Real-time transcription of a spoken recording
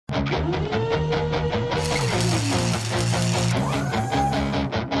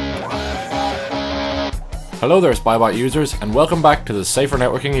Hello there Spybot users, and welcome back to the Safer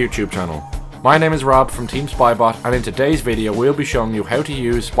Networking YouTube channel. My name is Rob from TeamSpybot, and in today's video we'll be showing you how to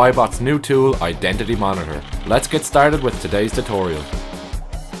use Spybot's new tool, Identity Monitor. Let's get started with today's tutorial.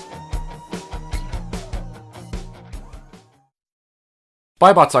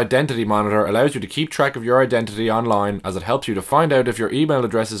 Spybot's Identity Monitor allows you to keep track of your identity online, as it helps you to find out if your email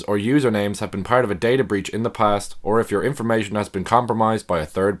addresses or usernames have been part of a data breach in the past, or if your information has been compromised by a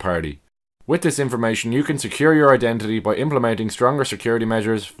third party. With this information, you can secure your identity by implementing stronger security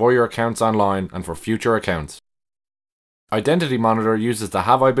measures for your accounts online and for future accounts. Identity Monitor uses the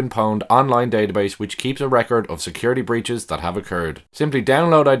Have I Been Pwned online database, which keeps a record of security breaches that have occurred. Simply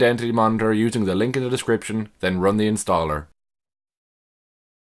download Identity Monitor using the link in the description, then run the installer.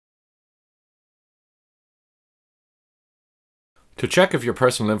 To check if your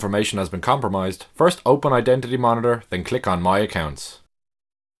personal information has been compromised, first open Identity Monitor, then click on My Accounts.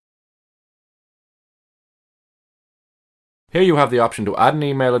 Here you have the option to add an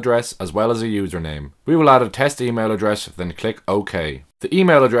email address as well as a username. We will add a test email address, then click OK. The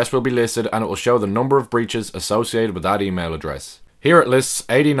email address will be listed and it will show the number of breaches associated with that email address. Here it lists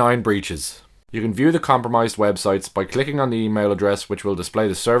 89 breaches. You can view the compromised websites by clicking on the email address, which will display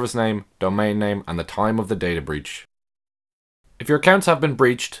the service name, domain name, and the time of the data breach. If your accounts have been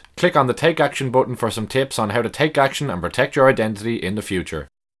breached, click on the Take Action button for some tips on how to take action and protect your identity in the future.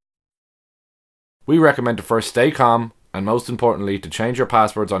 We recommend to first stay calm, and most importantly to change your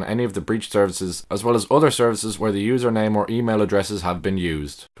passwords on any of the breached services, as well as other services where the username or email addresses have been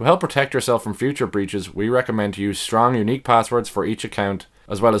used. To help protect yourself from future breaches, we recommend to use strong unique passwords for each account,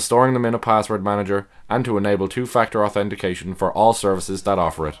 as well as storing them in a password manager, and to enable two-factor authentication for all services that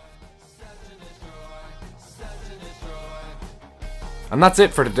offer it. And that's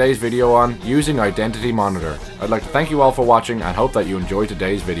it for today's video on using Identity Monitor. I'd like to thank you all for watching and hope that you enjoyed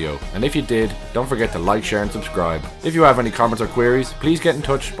today's video. And if you did, don't forget to like, share and subscribe. If you have any comments or queries, please get in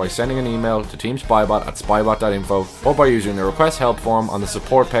touch by sending an email to teamspybot@spybot.info or by using the request help form on the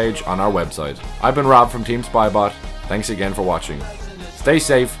support page on our website. I've been Rob from TeamSpybot. Thanks again for watching. Stay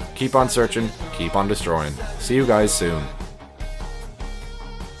safe, keep on searching, keep on destroying. See you guys soon.